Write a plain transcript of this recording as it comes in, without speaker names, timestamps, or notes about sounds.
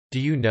Do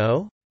you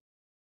know?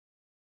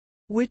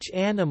 Which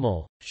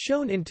animal,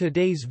 shown in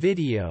today's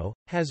video,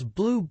 has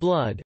blue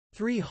blood,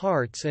 3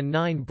 hearts and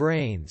 9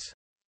 brains?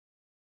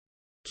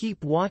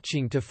 Keep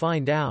watching to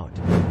find out.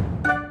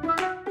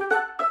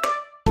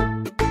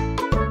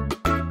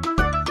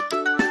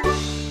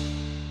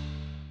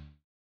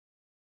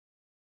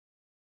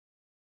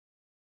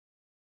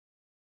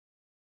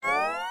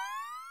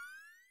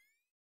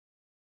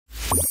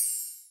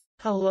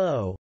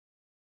 Hello.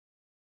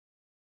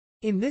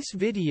 In this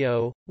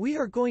video, we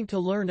are going to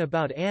learn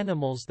about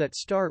animals that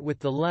start with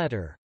the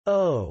letter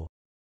O.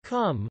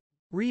 Come,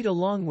 read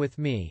along with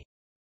me.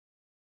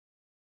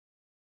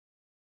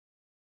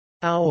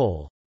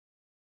 Owl.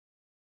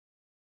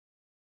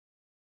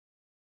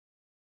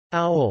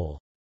 Owl.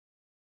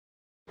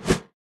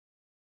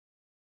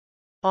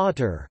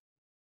 Otter.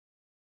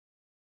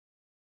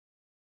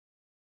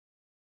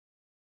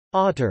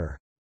 Otter.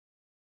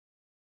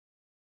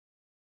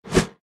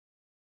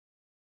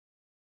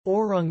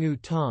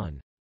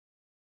 Orangutan.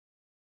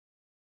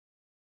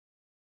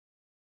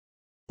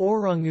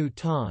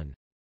 Orangutan.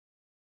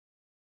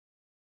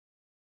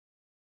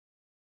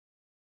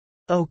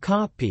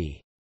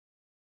 Okapi.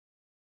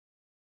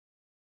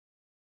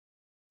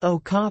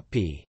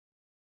 Okapi.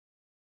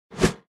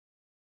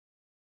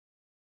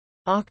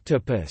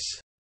 Octopus.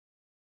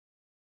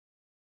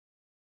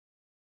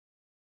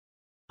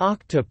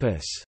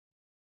 Octopus.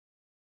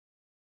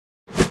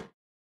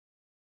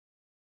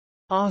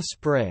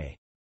 Osprey.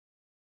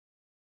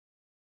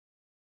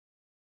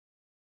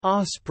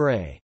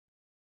 Osprey.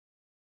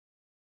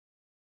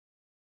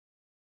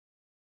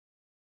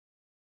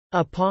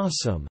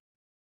 Opossum.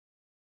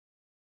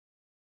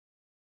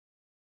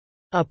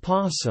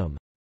 Opossum.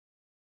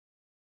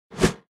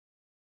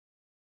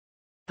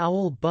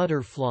 Owl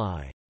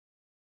butterfly.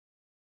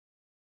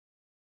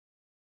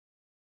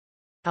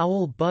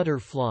 Owl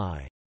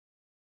butterfly.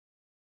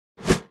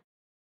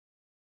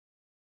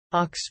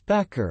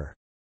 Oxpecker.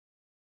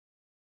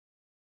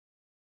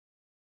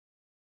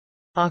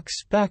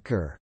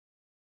 Oxpecker.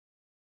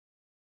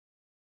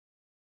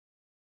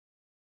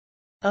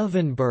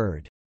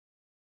 Ovenbird.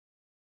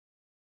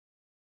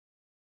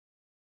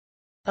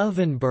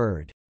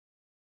 Ovenbird.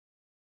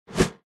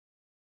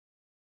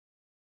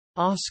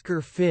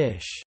 Oscar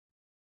fish.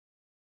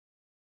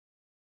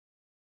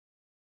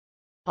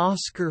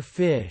 Oscar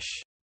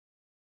fish.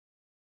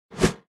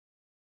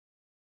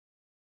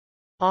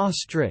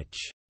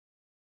 Ostrich.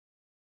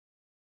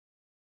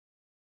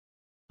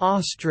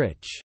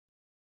 Ostrich.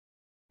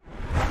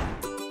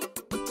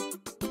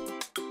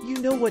 You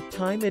know what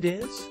time it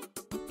is?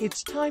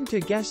 It's time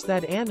to guess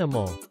that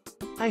animal.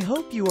 I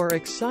hope you are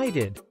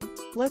excited.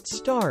 Let's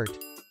start.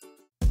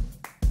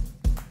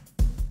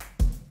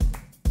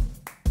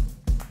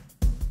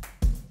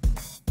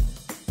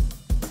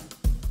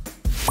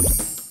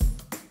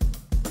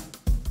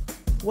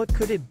 What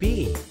could it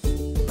be?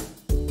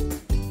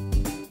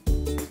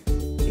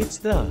 It's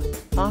the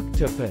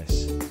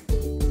octopus.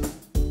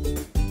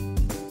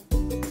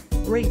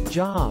 Great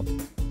job!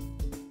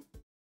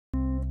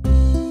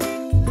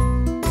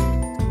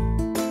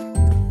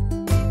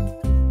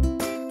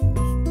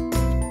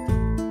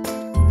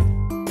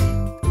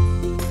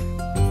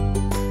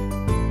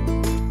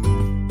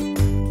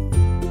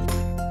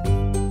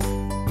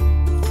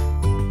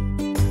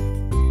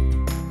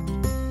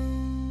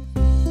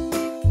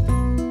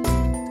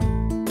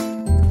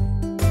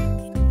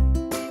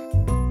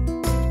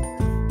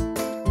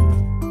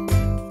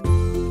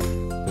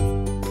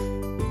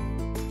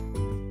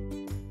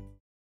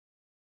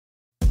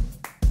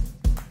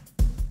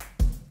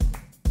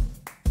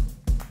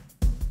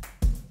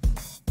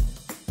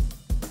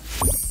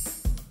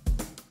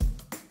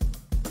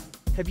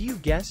 Have you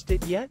guessed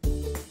it yet?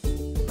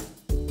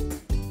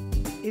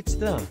 It's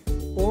the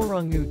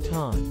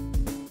orangutan.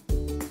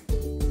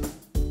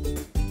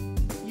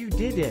 You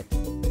did it!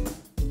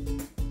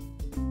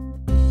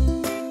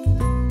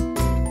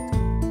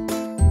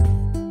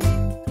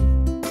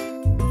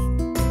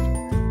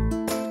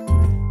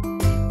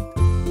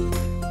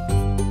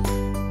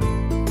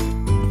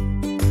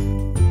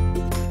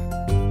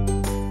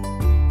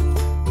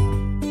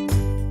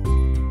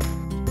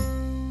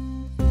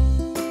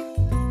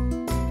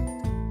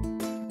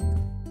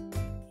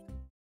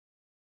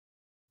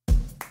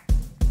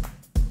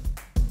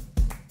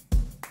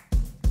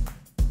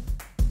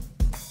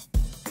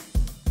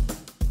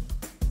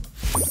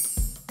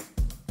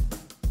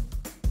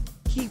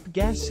 Keep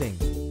guessing.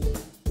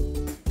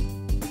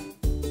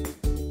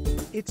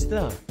 It's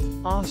the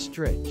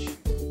ostrich.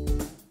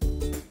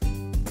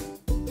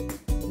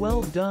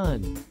 Well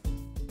done.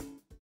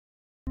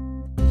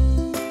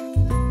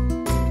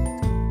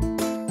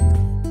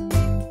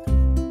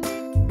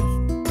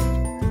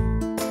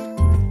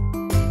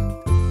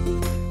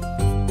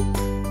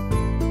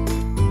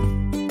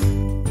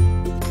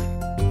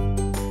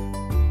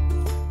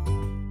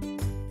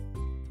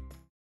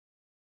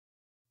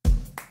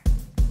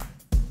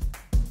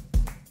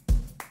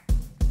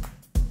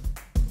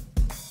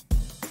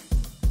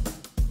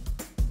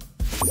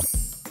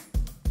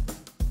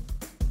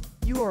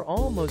 You are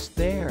almost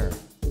there.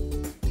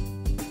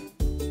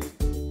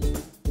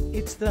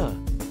 It's the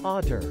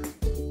otter.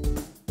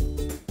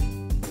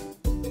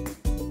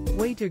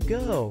 Way to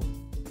go!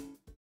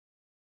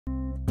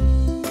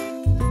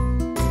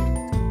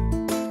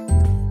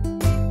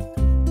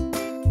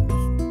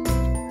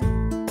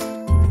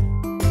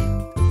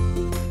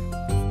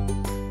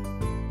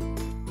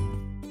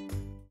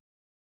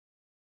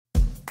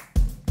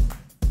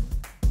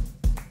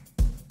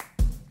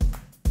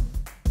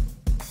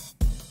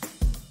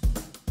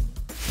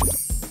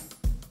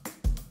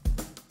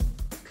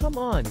 Come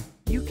on,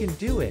 you can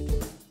do it.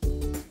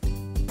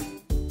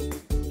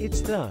 It's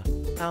the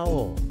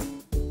owl.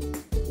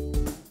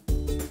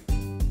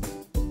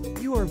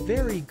 You are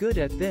very good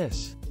at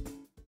this.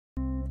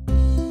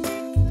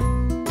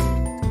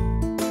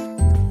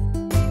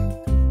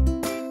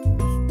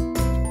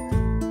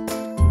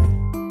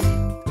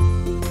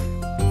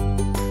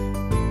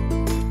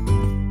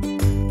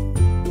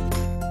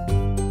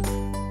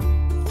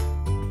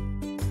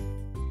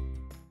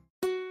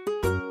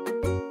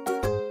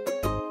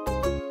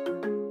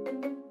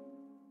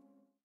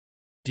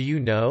 Do you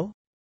know?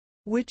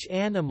 Which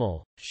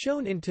animal,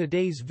 shown in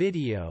today's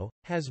video,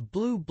 has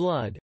blue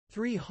blood,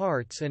 3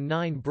 hearts and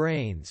 9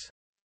 brains?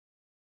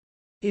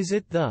 Is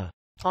it the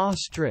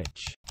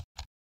ostrich?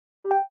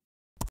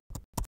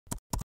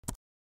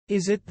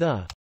 Is it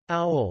the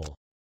owl?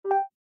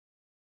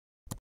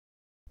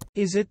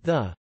 Is it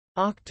the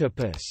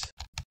octopus?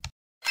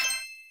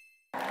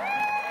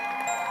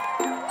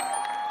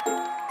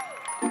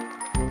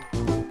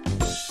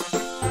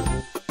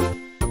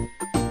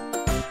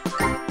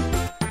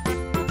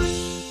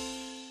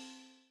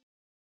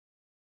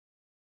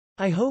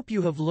 I hope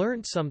you have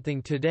learned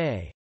something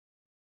today.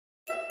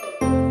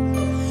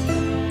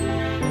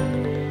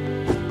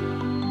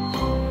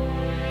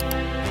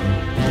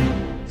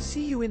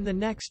 See you in the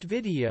next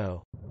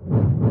video.